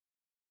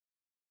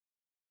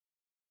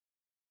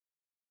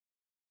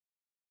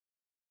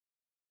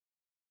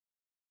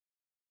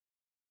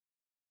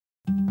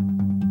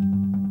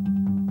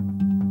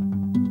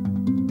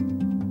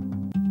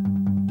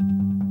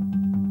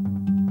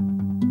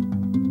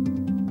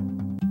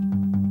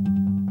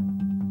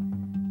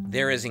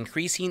There is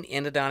increasing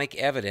endodontic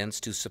evidence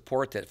to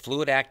support that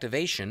fluid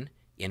activation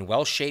in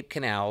well-shaped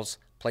canals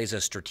plays a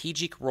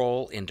strategic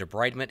role in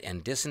debridement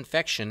and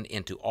disinfection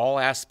into all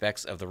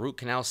aspects of the root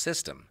canal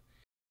system,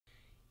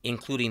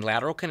 including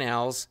lateral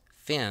canals,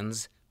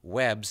 fins,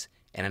 webs,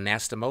 and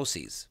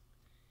anastomoses.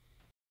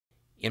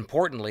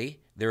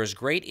 Importantly, there is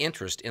great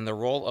interest in the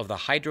role of the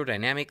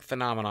hydrodynamic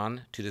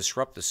phenomenon to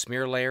disrupt the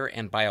smear layer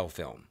and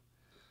biofilm.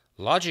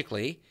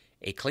 Logically,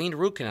 a cleaned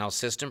root canal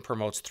system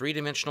promotes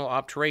three-dimensional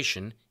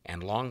obturation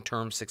and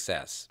long-term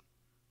success.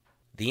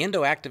 The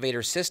Endo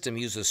Activator system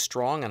uses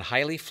strong and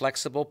highly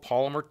flexible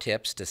polymer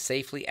tips to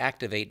safely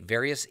activate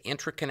various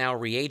intracanal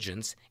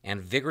reagents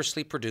and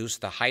vigorously produce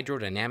the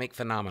hydrodynamic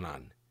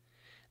phenomenon.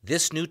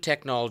 This new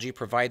technology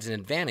provides an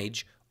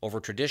advantage over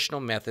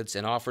traditional methods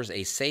and offers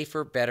a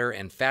safer, better,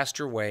 and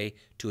faster way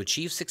to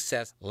achieve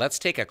success. Let's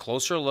take a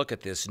closer look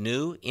at this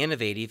new,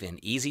 innovative, and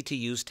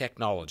easy-to-use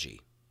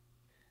technology.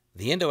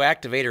 The Endo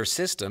Activator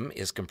system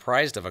is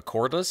comprised of a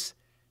cordless,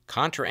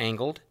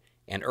 contra-angled,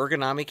 and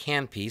ergonomic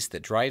handpiece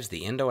that drives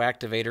the Endo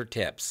Activator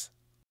tips.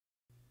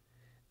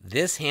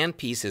 This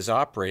handpiece is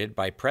operated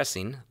by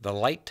pressing the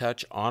light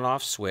touch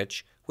on-off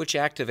switch, which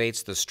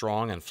activates the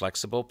strong and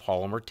flexible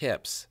polymer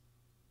tips.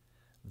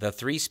 The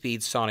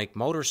 3-speed sonic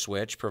motor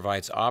switch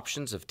provides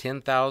options of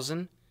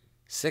 10,000,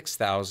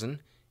 6,000,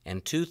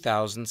 and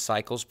 2,000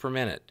 cycles per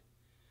minute.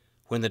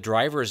 When the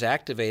driver is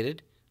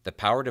activated, the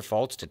power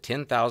defaults to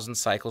 10,000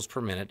 cycles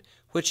per minute,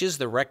 which is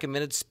the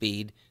recommended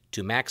speed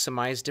to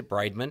maximize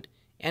debridement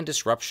and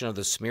disruption of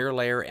the smear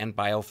layer and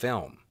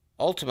biofilm.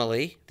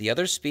 Ultimately, the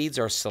other speeds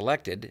are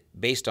selected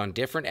based on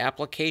different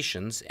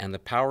applications and the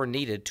power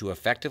needed to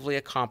effectively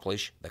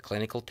accomplish the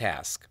clinical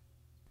task.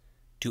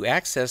 To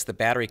access the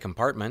battery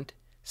compartment,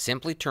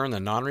 simply turn the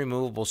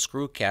non-removable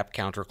screw cap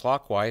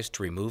counterclockwise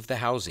to remove the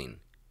housing.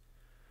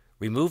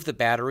 Remove the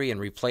battery and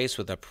replace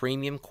with a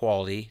premium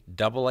quality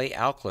AA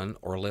alkaline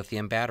or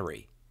lithium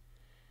battery.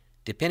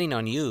 Depending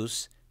on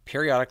use,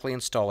 periodically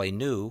install a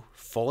new,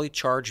 fully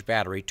charged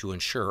battery to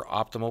ensure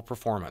optimal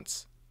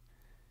performance.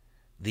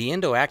 The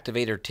Endo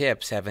Activator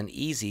tips have an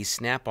easy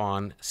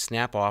snap-on,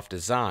 snap-off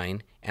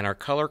design and are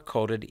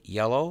color-coded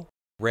yellow,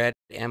 red,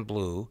 and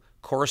blue,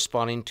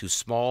 corresponding to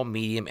small,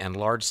 medium, and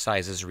large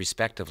sizes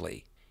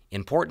respectively.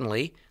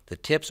 Importantly, the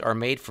tips are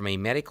made from a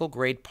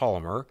medical-grade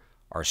polymer,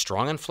 are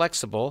strong and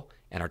flexible,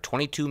 and are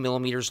 22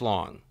 millimeters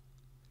long.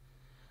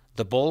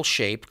 The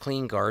bowl-shaped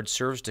clean guard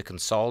serves to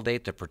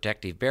consolidate the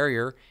protective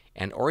barrier,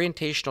 and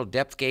orientational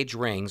depth gauge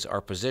rings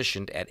are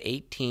positioned at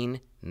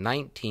 18,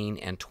 19,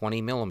 and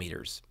 20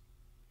 millimeters.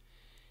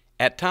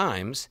 At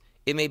times,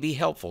 it may be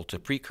helpful to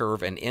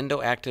pre-curve an Endo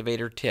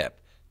Activator tip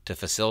to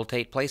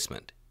facilitate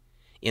placement.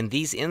 In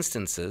these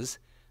instances,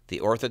 the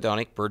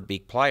orthodontic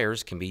birdbeak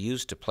pliers can be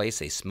used to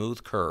place a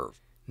smooth curve.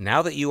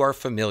 Now that you are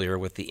familiar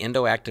with the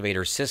Endo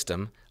Activator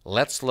system,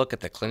 let's look at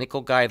the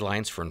clinical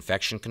guidelines for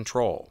infection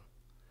control.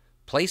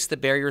 Place the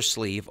barrier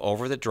sleeve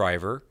over the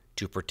driver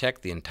to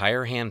protect the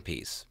entire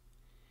handpiece.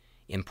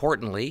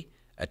 Importantly,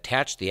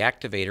 attach the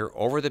activator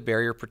over the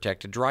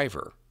barrier-protected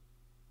driver.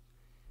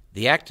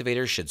 The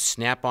activator should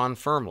snap on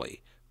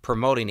firmly,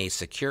 promoting a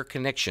secure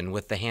connection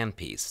with the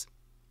handpiece.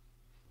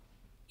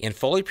 In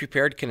fully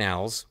prepared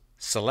canals,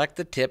 select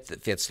the tip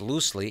that fits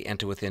loosely and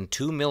to within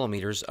 2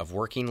 millimeters of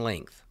working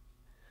length.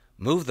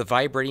 Move the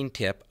vibrating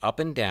tip up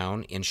and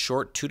down in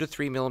short 2 to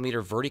 3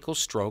 millimeter vertical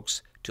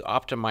strokes to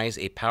optimize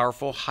a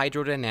powerful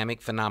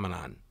hydrodynamic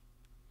phenomenon.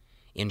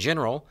 In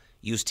general,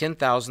 use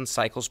 10,000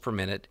 cycles per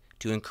minute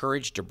to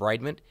encourage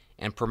debridement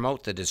and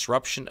promote the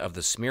disruption of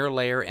the smear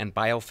layer and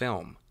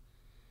biofilm.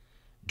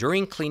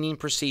 During cleaning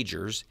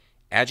procedures,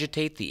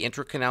 agitate the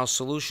intracanal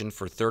solution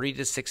for 30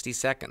 to 60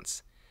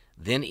 seconds.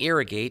 Then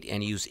irrigate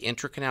and use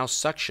intracanal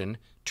suction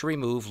to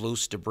remove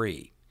loose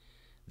debris.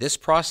 This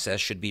process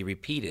should be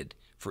repeated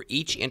for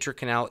each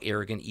intracanal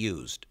irrigant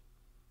used.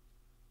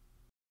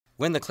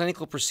 When the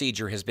clinical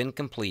procedure has been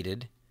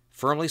completed,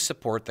 firmly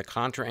support the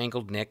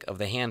contra-angled nick of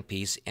the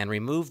handpiece and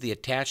remove the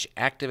attached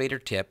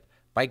activator tip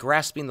by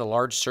grasping the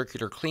large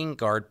circular clean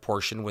guard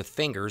portion with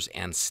fingers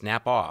and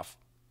snap off.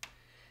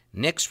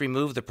 Next,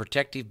 remove the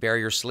protective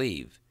barrier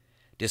sleeve.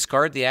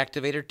 Discard the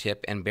activator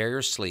tip and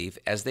barrier sleeve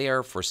as they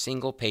are for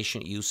single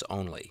patient use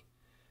only.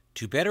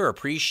 To better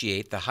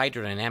appreciate the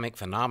hydrodynamic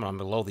phenomenon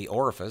below the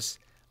orifice,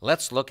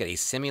 let's look at a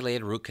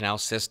simulated root canal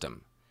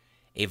system.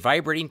 A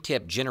vibrating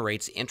tip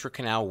generates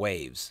intracanal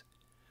waves.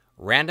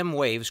 Random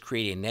waves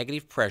create a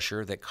negative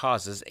pressure that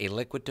causes a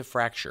liquid to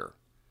fracture.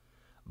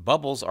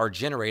 Bubbles are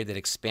generated that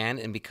expand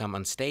and become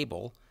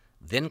unstable,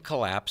 then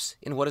collapse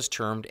in what is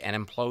termed an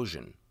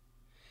implosion.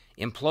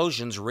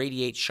 Implosions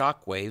radiate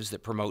shock waves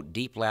that promote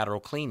deep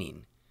lateral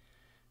cleaning.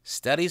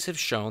 Studies have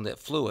shown that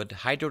fluid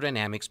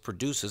hydrodynamics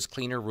produces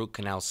cleaner root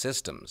canal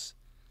systems.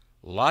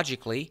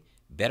 Logically,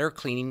 better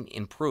cleaning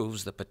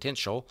improves the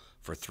potential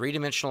for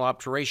three-dimensional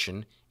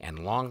obturation and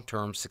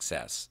long-term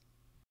success.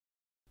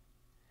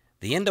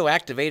 The Endo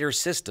Activator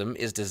system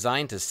is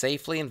designed to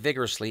safely and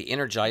vigorously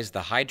energize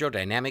the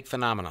hydrodynamic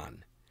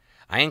phenomenon.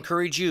 I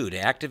encourage you to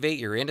activate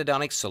your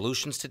endodontic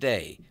solutions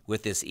today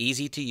with this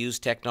easy-to-use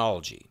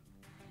technology.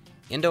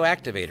 Endo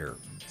Activator.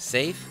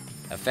 Safe,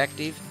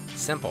 effective,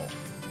 simple.